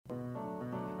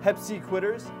Hep C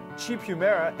quitters, cheap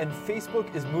Humira, and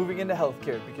Facebook is moving into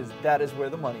healthcare because that is where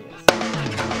the money is.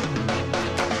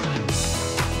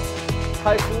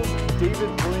 Hi fools, David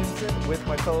Williamson with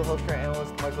my fellow healthcare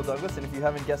analyst Michael Douglas, and if you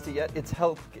haven't guessed it yet, it's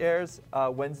Healthcare's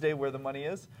Wednesday where the money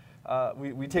is.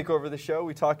 We take over the show.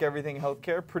 We talk everything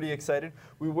healthcare. Pretty excited.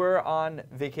 We were on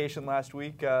vacation last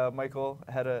week. Michael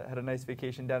had a nice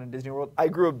vacation down in Disney World. I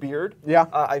grew a beard. Yeah.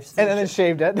 I've and then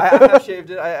shaved it. I have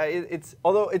shaved it.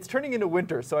 Although it's turning into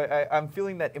winter, so I'm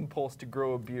feeling that impulse to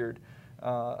grow a beard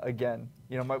again.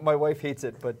 You know, my wife hates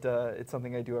it, but it's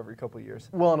something I do every couple of years.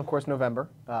 Well, and of course November,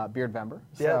 Beardvember.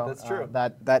 So, yeah, that's true.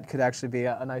 That could actually be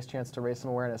a nice chance to raise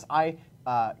some awareness. I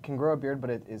can grow a beard, but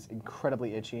it is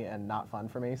incredibly itchy and not fun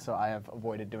for me, so I have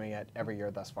avoided doing it every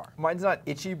year thus far. Mine's not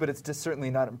itchy, but it's just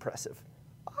certainly not impressive.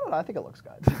 I don't know. I think it looks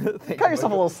good. Cut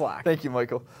yourself a little slack. Thank you,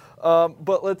 Michael.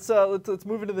 But let's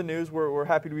move into the news. We're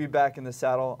happy to be back in the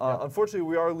saddle. Unfortunately,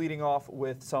 we are leading off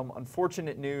with some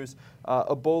unfortunate news.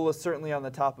 Ebola certainly on the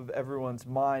top of everyone's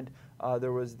mind.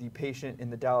 There was the patient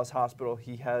in the Dallas hospital.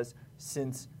 He has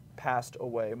since passed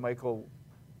away. Michael,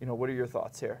 you know, what are your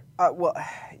thoughts here? Well,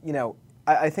 you know,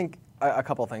 I think a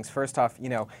couple of things. First off, you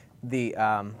know, the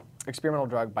experimental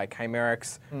drug by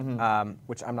Chimerix,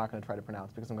 which I'm not going to try to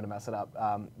pronounce because I'm going to mess it up,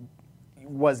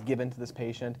 was given to this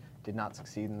patient, did not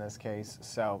succeed in this case.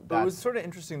 So it was sort of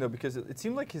interesting, though, because it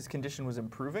seemed like his condition was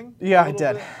improving. Yeah, it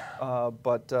did.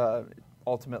 But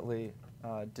ultimately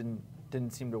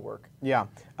didn't seem to work. Yeah,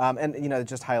 and you know, it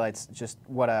just highlights just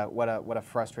what a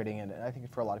frustrating and I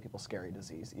think for a lot of people scary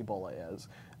disease Ebola is,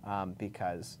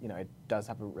 because you know it does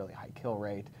have a really high kill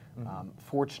rate.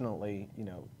 Fortunately, you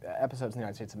know, episodes in the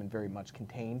United States have been very much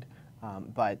contained,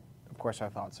 but of course our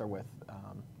thoughts are with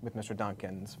Mr.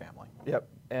 Duncan's family. Yep,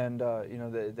 and you know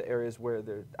the areas where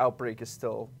the outbreak is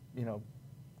still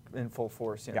in full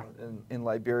force, you know, in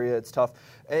Liberia, it's tough.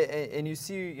 And you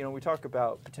see, you know, we talk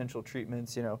about potential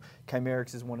treatments. You know,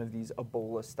 Chimerix is one of these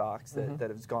Ebola stocks that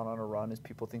has gone on a run as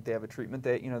people think they have a treatment.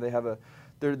 They have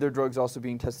their drug's also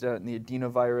being tested out in the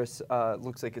adenovirus.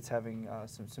 Looks like it's having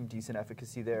some decent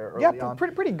efficacy there early on.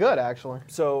 Pretty good actually.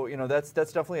 So you know that's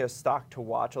definitely a stock to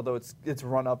watch. Although it's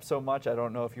run up so much, I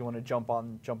don't know if you want to jump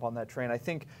on that train. I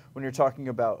think when you're talking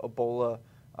about Ebola,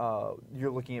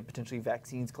 you're looking at potentially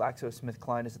vaccines.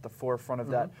 GlaxoSmithKline is at the forefront of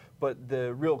that. But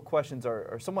the real questions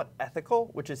are somewhat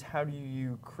ethical, which is how do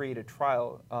you create a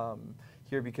trial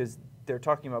here? Because they're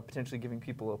talking about potentially giving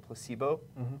people a placebo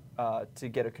to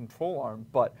get a control arm.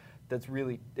 But that's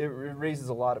really, it raises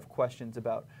a lot of questions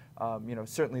about, you know,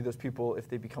 certainly those people, if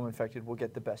they become infected, will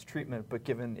get the best treatment. But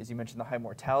given, as you mentioned, the high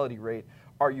mortality rate,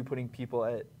 are you putting people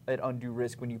at undue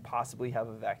risk when you possibly have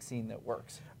a vaccine that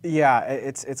works? Yeah,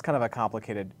 it's kind of a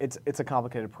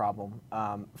complicated problem.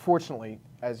 Fortunately,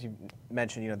 as you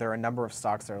mentioned, you know, there are a number of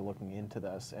stocks that are looking into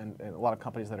this, and a lot of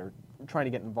companies that are trying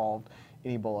to get involved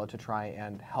in Ebola to try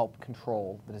and help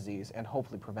control the disease and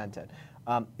hopefully prevent it.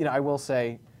 You know, I will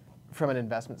say, from an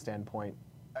investment standpoint,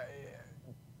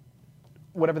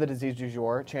 whatever the disease du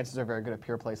jour, chances are very good a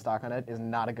pure play stock on it is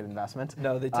not a good investment.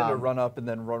 No, they tend to run up and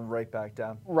then run right back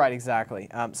down. Right, exactly.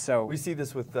 So we see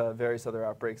this with various other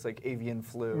outbreaks like avian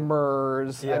flu,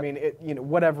 MERS. Yeah. I mean, you know,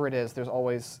 whatever it is, there's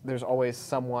always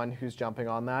someone who's jumping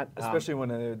on that. Especially when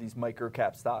there are these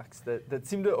microcap stocks that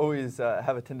seem to always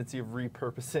have a tendency of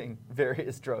repurposing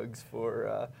various drugs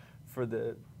for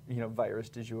the virus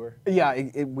du jour. Yeah,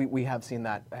 we have seen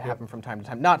that happen from time to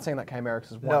time. Not saying that Chimerix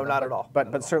is one. No, of them, not at all.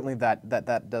 But certainly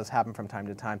that does happen from time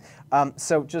to time.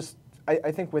 So just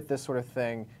I think with this sort of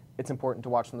thing, it's important to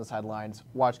watch from the sidelines,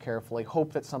 watch carefully,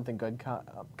 hope that something good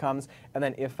comes, and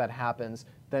then if that happens,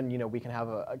 then you know we can have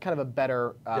a kind of a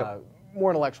better,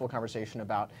 more intellectual conversation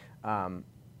about.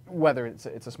 Whether it's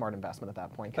a smart investment at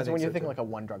that point, because when you're thinking like a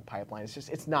one-drug pipeline,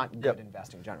 it's not good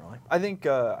investing generally. I think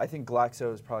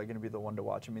Glaxo is probably going to be the one to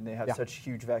watch. I mean, they have such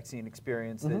huge vaccine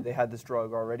experience. They had this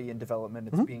drug already in development.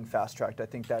 It's being fast-tracked. I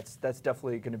think that's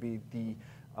definitely going to be the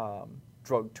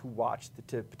drug to watch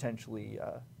to potentially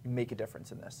make a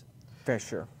difference in this. Very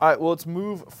sure. All right, well, let's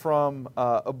move from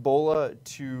Ebola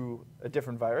to a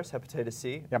different virus, hepatitis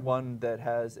C, one that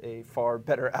has a far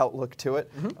better outlook to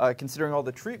it, considering all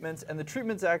the treatments. And the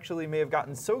treatments actually may have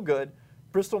gotten so good,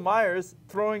 Bristol Myers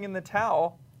throwing in the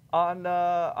towel on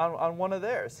one of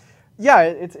theirs. Yeah,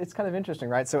 it's kind of interesting,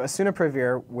 right? So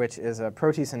Asuniprevir, which is a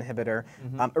protease inhibitor,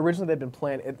 originally they'd been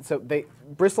planned.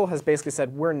 Bristol has basically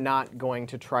said we're not going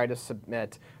to try to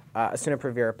submit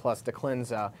Asuniprevir plus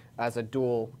Declenza as a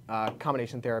dual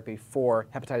combination therapy for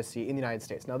hepatitis C in the United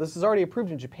States. Now, this is already approved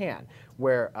in Japan,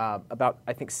 where about,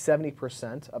 I think,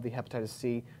 70% of the hepatitis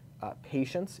C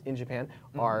patients in Japan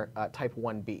are type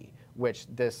 1B, which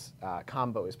this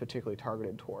combo is particularly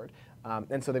targeted toward.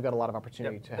 And so they've got a lot of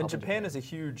opportunity to help. And Japan is a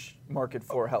huge market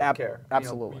for healthcare.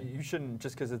 Absolutely. You shouldn't,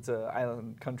 just because it's an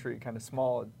island country, kind of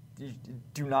small, you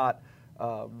do not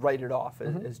write it off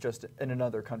as just in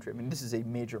another country. I mean, this is a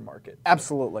major market.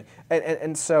 Absolutely.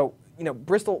 And so,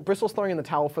 Bristol's throwing in the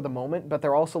towel for the moment, but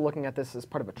they're also looking at this as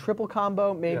part of a triple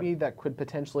combo, maybe, that could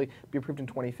potentially be approved in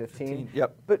 2015.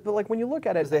 Yep. But like when you look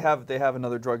at it, they have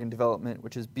another drug in development,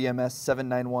 which is BMS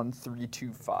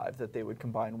 791325, that they would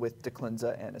combine with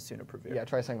Declenza and Asuna-Previr. Yeah,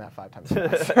 try saying that 5 times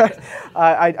fast.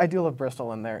 I do love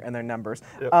Bristol and their numbers.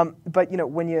 Yep. But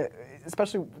when you,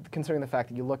 especially considering the fact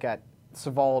that you look at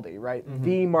Sovaldi, right,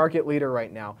 the market leader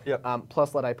right now,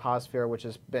 plus Ledipasvir, which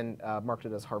has been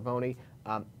marketed as Harvoni,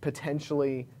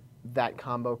 potentially that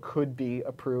combo could be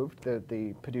approved.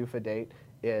 The PDUFA date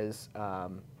is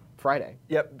Friday,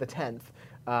 the 10th.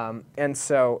 And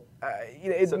so,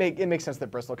 it makes sense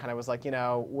that Bristol kind of was like,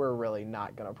 we're really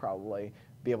not going to probably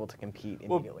be able to compete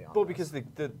immediately on this. Because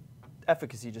the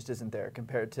efficacy just isn't there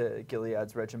compared to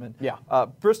Gilead's regimen. Yeah.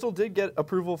 Bristol did get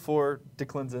approval for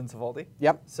Declenza and Sovaldi.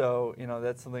 Yep. So,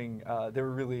 that's something they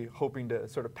were really hoping to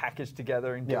sort of package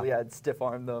together, and Gilead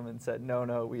stiff-armed them and said,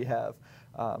 no, we have,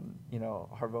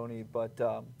 Harvoni. But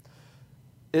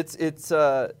it's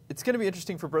going to be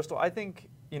interesting for Bristol. I think,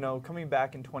 coming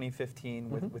back in 2015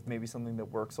 with maybe something that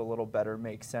works a little better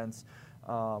makes sense.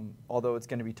 Although it's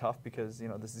going to be tough because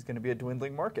this is going to be a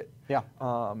dwindling market. Yeah.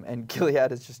 And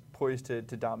Gilead is just poised to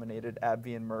dominate it.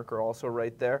 AbbVie and Merck are also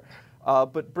right there.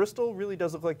 But Bristol really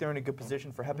does look like they're in a good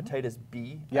position for hepatitis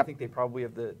B. I think they probably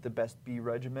have the best B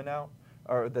regimen out,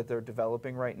 or that they're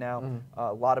developing right now.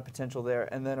 A lot of potential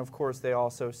there. And then, of course, they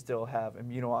also still have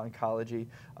immuno-oncology.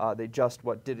 They just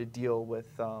did a deal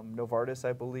with Novartis,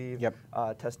 I believe,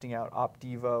 testing out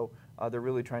Opdivo. They're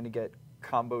really trying to get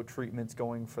combo treatments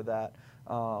going for that.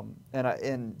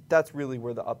 And that's really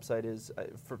where the upside is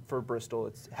for Bristol.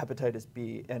 It's hepatitis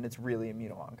B, and it's really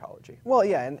immuno-oncology. Well,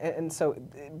 yeah, and so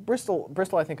Bristol,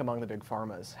 I think, among the big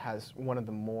pharmas, has one of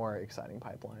the more exciting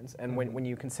pipelines. And when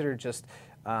you consider just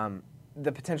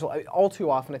the potential, all too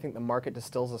often, I think the market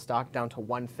distills the stock down to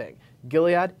one thing.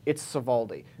 Gilead, it's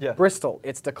Sovaldi. Yeah. Bristol,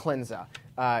 it's Declenza.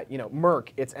 Merck,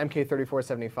 it's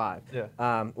MK3475. Yeah.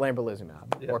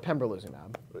 Lambrolizumab or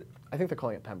pembrolizumab. I think they're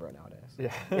calling it Pembro nowadays.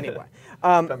 Yeah. Anyway,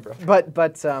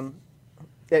 but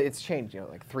it's changed,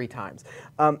 like 3 times.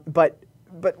 But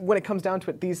when it comes down to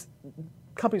it, these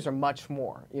companies are much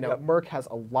more. Merck has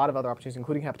a lot of other opportunities,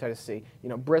 including hepatitis C.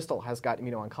 Bristol has got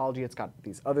immuno-oncology. It's got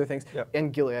these other things,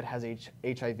 and Gilead has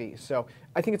HIV. So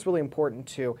I think it's really important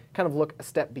to kind of look a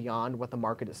step beyond what the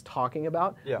market is talking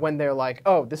about when they're like,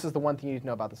 oh, this is the one thing you need to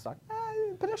know about the stock.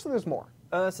 Potentially, there's more.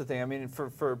 That's the thing. I mean,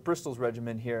 for Bristol's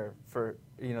regimen here, for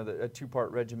a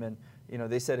 2-part regimen,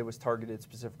 they said it was targeted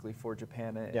specifically for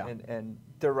Japan, and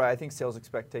they're right. I think sales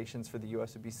expectations for the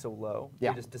U.S. would be so low.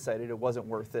 They just decided it wasn't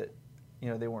worth it.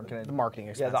 They weren't going to. The marketing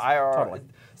expense. Yeah, the IRR. Totally.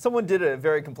 Someone did a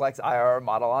very complex IRR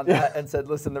model on that and said,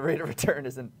 listen, the rate of return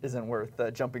isn't worth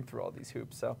jumping through all these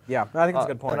hoops. So yeah, I think that's a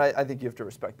good point. And I think you have to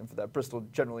respect them for that. Bristol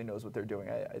generally knows what they're doing.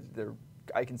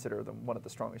 I consider them one of the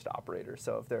strongest operators.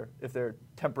 So if they're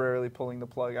temporarily pulling the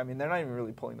plug, I mean, they're not even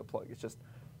really pulling the plug. It's just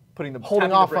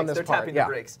holding off on this They're part. tapping the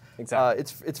brakes. Exactly.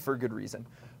 It's for good reason.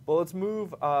 Well, let's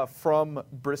move from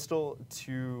Bristol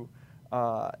to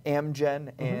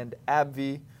Amgen and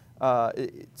AbbVie.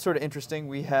 It's sort of interesting.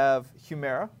 We have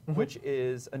Humira, which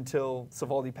is, until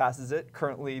Sovaldi passes it,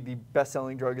 currently the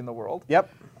best-selling drug in the world.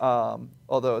 Yep.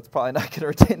 Although it's probably not going to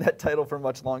retain that title for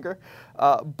much longer.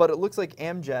 But it looks like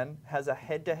Amgen has a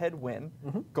head-to-head win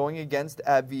going against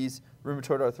AbbVie's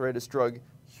rheumatoid arthritis drug,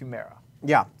 Humira.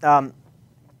 Yeah.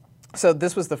 So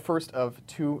this was the first of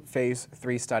 2 phase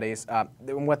 3 studies.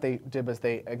 And what they did was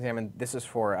they examined, this is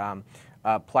for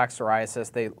plaque psoriasis.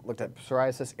 They looked at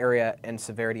psoriasis area and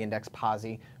severity index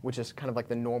PASI, which is kind of like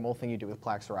the normal thing you do with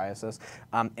plaque psoriasis.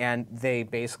 And they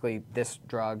basically, this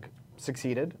drug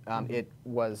succeeded. It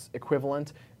was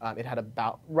equivalent. It had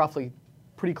about roughly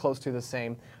pretty close to the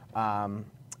same, what's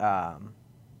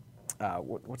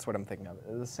what I'm thinking of?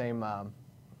 The same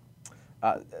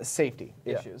safety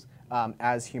issues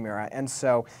as Humira. And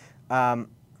so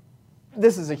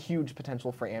this is a huge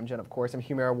potential for Amgen, of course. And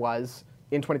Humira was,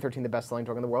 in 2013, the best-selling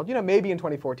drug in the world. Maybe in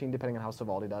 2014, depending on how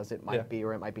Sovaldi does, it might be,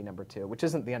 or it might be number 2, which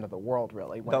isn't the end of the world,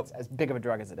 really, when it's as big of a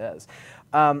drug as it is.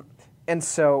 And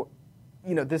so,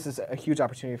 this is a huge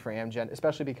opportunity for Amgen,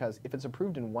 especially because if it's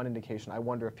approved in one indication, I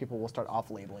wonder if people will start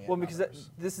off-labeling it. Well, because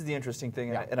this is the interesting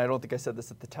thing, and I don't think I said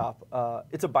this at the top.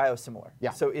 It's a biosimilar.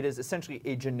 Yeah. So it is essentially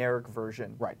a generic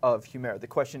version of Humira. The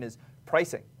question is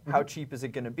pricing. How cheap is it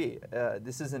going to be?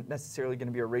 This isn't necessarily going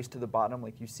to be a race to the bottom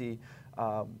like you see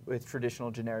with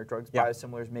traditional generic drugs. Yeah.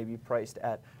 Biosimilars may be priced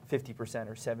at 50%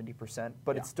 or 70%,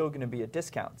 but it's still going to be a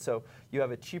discount. So you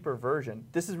have a cheaper version.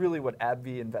 This is really what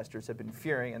AbbVie investors have been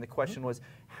fearing, and the question was,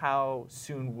 how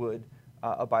soon would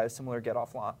a biosimilar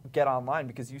get online?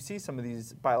 Because you see some of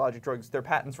these biologic drugs, their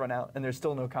patents run out, and there's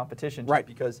still no competition, just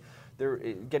because they're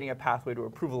getting a pathway to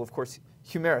approval. Of course,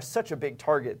 Humira is such a big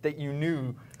target that you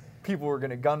knew people were going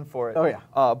to gun for it. Oh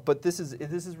yeah. But this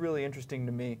is really interesting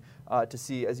to me to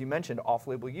see, as you mentioned,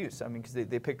 off-label use. I mean, because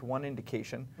they picked one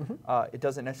indication. It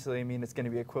doesn't necessarily mean it's going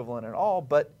to be equivalent at all,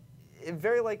 but it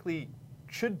very likely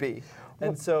should be.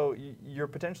 And so you're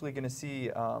potentially going to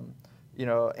see,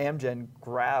 Amgen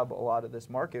grab a lot of this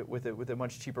market with a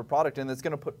much cheaper product, and it's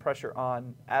going to put pressure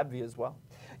on AbbVie as well.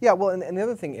 Yeah, well, and the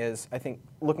other thing is, I think,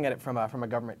 looking at it from a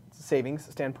government savings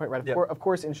standpoint, right? Of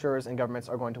course, insurers and governments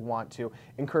are going to want to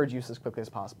encourage use as quickly as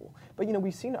possible. But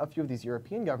we've seen a few of these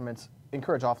European governments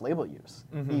encourage off-label use,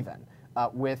 even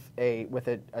with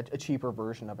a cheaper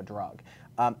version of a drug.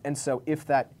 And so, if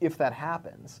that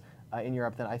happens in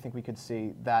Europe, then I think we could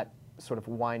see that sort of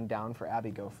wind down for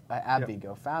AbbVie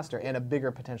go faster, and a bigger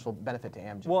potential benefit to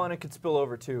Amgen. Well, and it could spill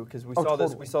over too, because we saw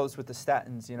this. We saw this with the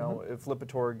statins. If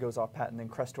Lipitor goes off patent, then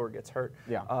Crestor gets hurt.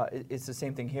 It's the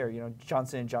same thing here.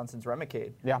 Johnson & Johnson's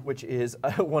Remicade, which is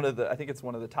I think it's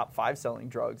one of the top 5 selling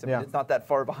drugs. I mean, it's not that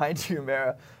far behind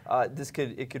Humira.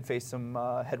 It could face some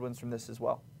headwinds from this as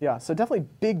well. Yeah, so definitely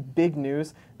big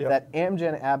news that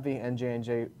Amgen, AbbVie, and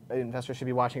J&J investors should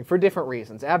be watching for different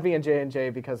reasons. AbbVie and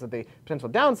J&J because of the potential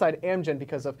downside, Amgen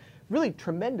because of really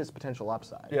tremendous potential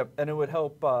upside. Yep, and it would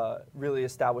help really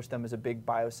establish them as a big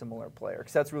biosimilar player,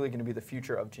 because that's really going to be the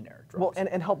future of generic drugs. Well,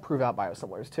 and help prove out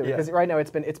biosimilars too, because right now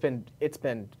it's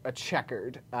been a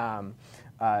checkered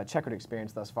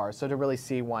experience thus far. So to really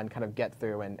see one kind of get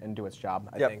through and do its job,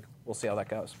 I think we'll see how that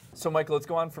goes. So Michael, let's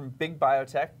go on from big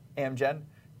biotech, Amgen,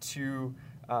 to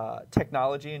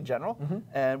technology in general.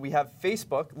 And we have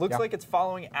Facebook. Looks like it's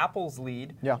following Apple's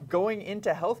lead, going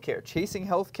into healthcare, chasing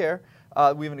healthcare.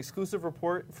 We have an exclusive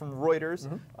report from Reuters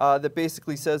that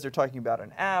basically says they're talking about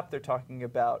an app. They're talking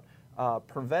about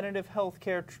preventative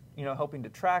healthcare, helping to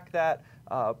track that,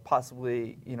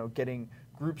 possibly, getting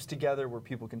groups together where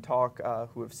people can talk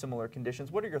who have similar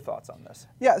conditions. What are your thoughts on this?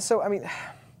 Yeah, so I mean,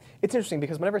 it's interesting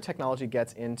because whenever technology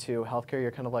gets into healthcare, you're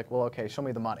kind of like, well, okay, show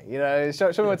me the money. Show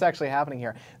me what's actually happening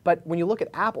here. But when you look at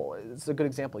Apple, it's a good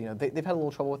example. They've had a little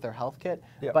trouble with their HealthKit,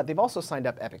 but they've also signed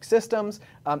up Epic Systems,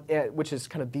 which is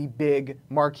kind of the big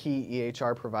marquee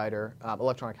EHR provider,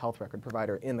 electronic health record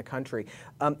provider in the country.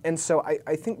 And so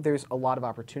I think there's a lot of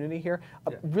opportunity here.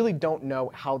 Really don't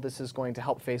know how this is going to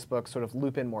help Facebook sort of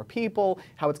loop in more people,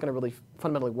 how it's going to really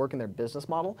fundamentally work in their business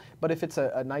model. But if it's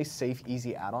a nice, safe,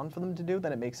 easy add-on for them to do,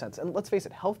 then it makes sense. And let's face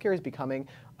it, healthcare is becoming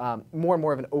more and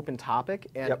more of an open topic,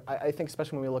 and I think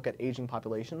especially when we look at aging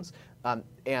populations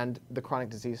and the chronic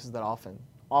diseases that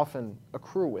often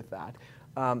accrue with that,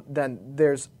 then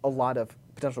there's a lot of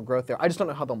potential growth there. I just don't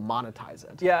know how they'll monetize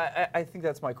it. Yeah, I think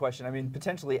that's my question. I mean,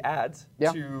 potentially ads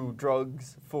to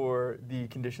drugs for the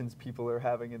conditions people are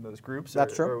having in those groups,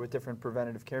 or with different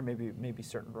preventative care, maybe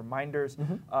certain reminders.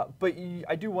 But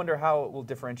I do wonder how it will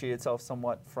differentiate itself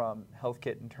somewhat from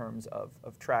HealthKit in terms of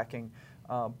tracking.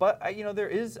 But there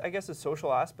is, I guess, a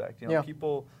social aspect.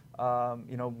 People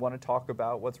want to talk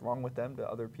about what's wrong with them to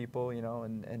other people,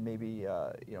 and maybe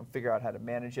figure out how to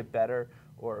manage it better,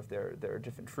 or if there are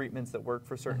different treatments that work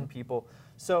for certain people.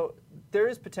 So there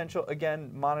is potential. Again,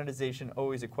 monetization,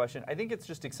 always a question. I think it's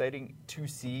just exciting to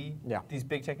see these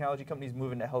big technology companies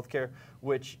move into healthcare,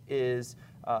 which is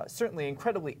certainly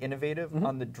incredibly innovative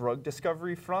on the drug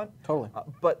discovery front,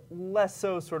 but less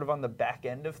so sort of on the back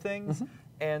end of things.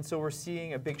 And so we're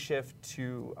seeing a big shift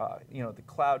to the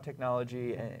cloud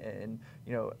technology and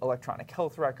electronic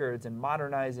health records and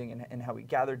modernizing and how we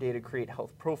gather data, create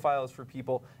health profiles for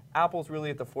people. Apple's really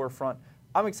at the forefront.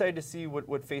 I'm excited to see what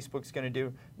Facebook's going to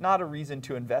do. Not a reason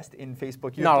to invest in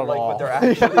Facebook. You have to like what they're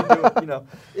actually doing.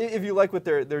 If you like what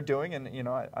they're doing, and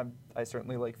I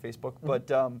certainly like Facebook,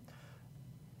 but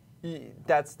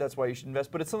that's why you should invest.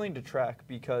 But it's something to track,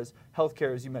 because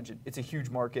healthcare, as you mentioned, it's a huge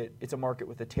market. It's a market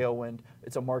with a tailwind.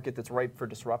 It's a market that's ripe for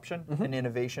disruption and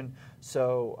innovation.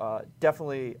 So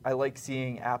definitely, I like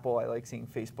seeing Apple. I like seeing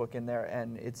Facebook in there,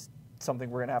 and it's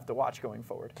something we're going to have to watch going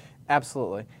forward.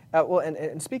 Absolutely. Well,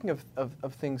 and speaking of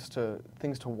things to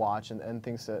watch and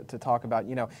things to talk about,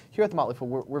 here at the Motley Fool,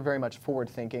 we're very much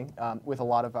forward-thinking with a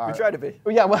lot of our... We try to be.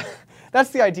 Yeah, well,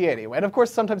 that's the idea anyway. And of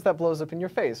course, sometimes that blows up in your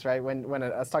face, right? When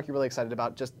a stock you're really excited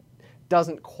about just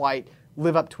doesn't quite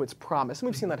live up to its promise. And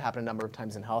we've seen that happen a number of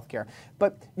times in healthcare.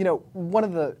 But, one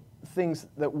of the things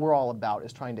that we're all about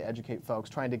is trying to educate folks,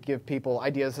 trying to give people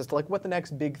ideas as to like what the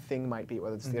next big thing might be,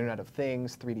 whether it's the Internet of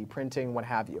Things, 3D printing, what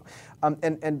have you.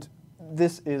 And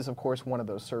this is, of course, one of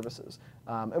those services.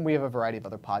 And we have a variety of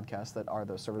other podcasts that are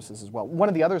those services as well. One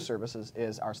of the other services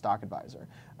is our Stock Advisor,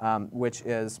 which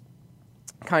is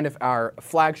kind of our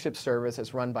flagship service.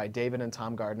 It's run by David and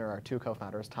Tom Gardner, our two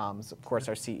co-founders. Tom's, of course,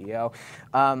 our CEO.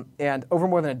 And over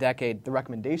more than a decade, the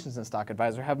recommendations in Stock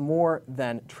Advisor have more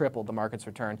than tripled the market's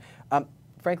return.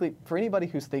 Frankly, for anybody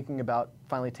who's thinking about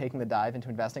finally taking the dive into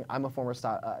investing, I'm a former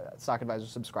Stock Advisor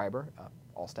subscriber.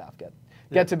 All staff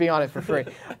get to be on it for free.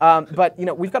 But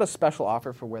we've got a special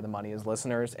offer for Where the Money Is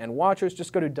listeners and watchers.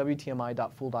 Just go to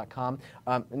wtmi.fool.com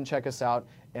and check us out.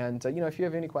 And if you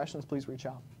have any questions, please reach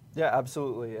out. Yeah,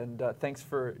 absolutely. And thanks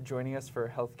for joining us for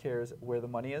Healthcare's Where the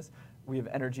Money Is. We have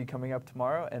Energy coming up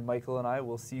tomorrow, and Michael and I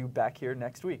will see you back here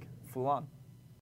next week. Fool on.